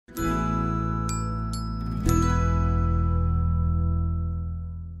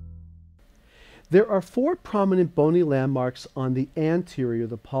There are four prominent bony landmarks on the anterior,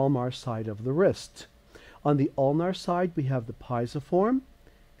 the palmar side of the wrist. On the ulnar side, we have the pisiform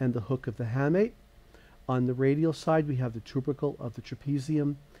and the hook of the hamate. On the radial side, we have the tubercle of the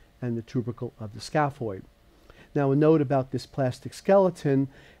trapezium and the tubercle of the scaphoid. Now, a note about this plastic skeleton,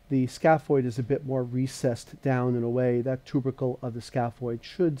 the scaphoid is a bit more recessed down in a way. That tubercle of the scaphoid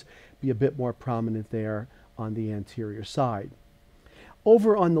should be a bit more prominent there on the anterior side.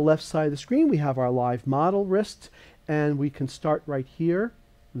 Over on the left side of the screen, we have our live model wrist, and we can start right here.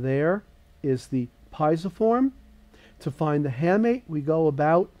 There is the pisiform. To find the hamate, we go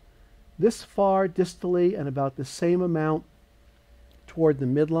about this far distally and about the same amount toward the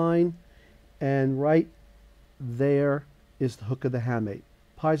midline, and right there is the hook of the hamate.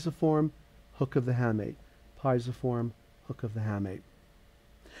 Pisiform, hook of the hamate. Pisiform, hook of the hamate.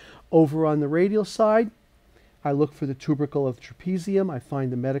 Over on the radial side, I look for the tubercle of the trapezium. I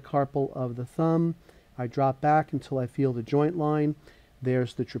find the metacarpal of the thumb. I drop back until I feel the joint line.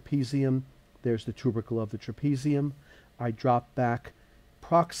 There's the trapezium. There's the tubercle of the trapezium. I drop back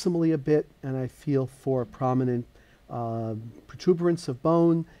proximally a bit, and I feel for a prominent protuberance of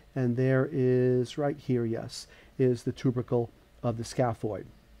bone, and there is, right here, yes, is the tubercle of the scaphoid.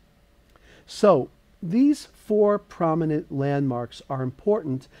 So these four prominent landmarks are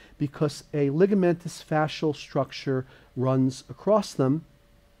important because a ligamentous fascial structure runs across them,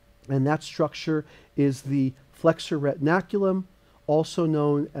 and that structure is the flexor retinaculum, also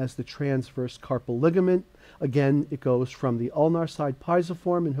known as the transverse carpal ligament. Again, it goes from the ulnar side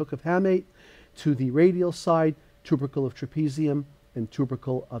pisiform and hook of hamate to the radial side tubercle of trapezium and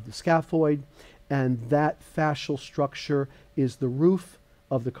tubercle of the scaphoid, and that fascial structure is the roof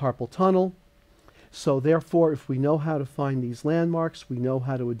of the carpal tunnel. So therefore, if we know how to find these landmarks, we know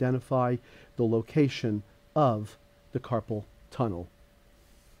how to identify the location of the carpal tunnel.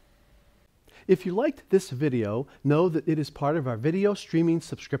 If you liked this video, know that it is part of our video streaming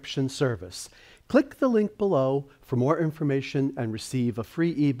subscription service. Click the link below for more information and receive a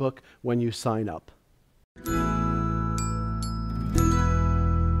free ebook when you sign up.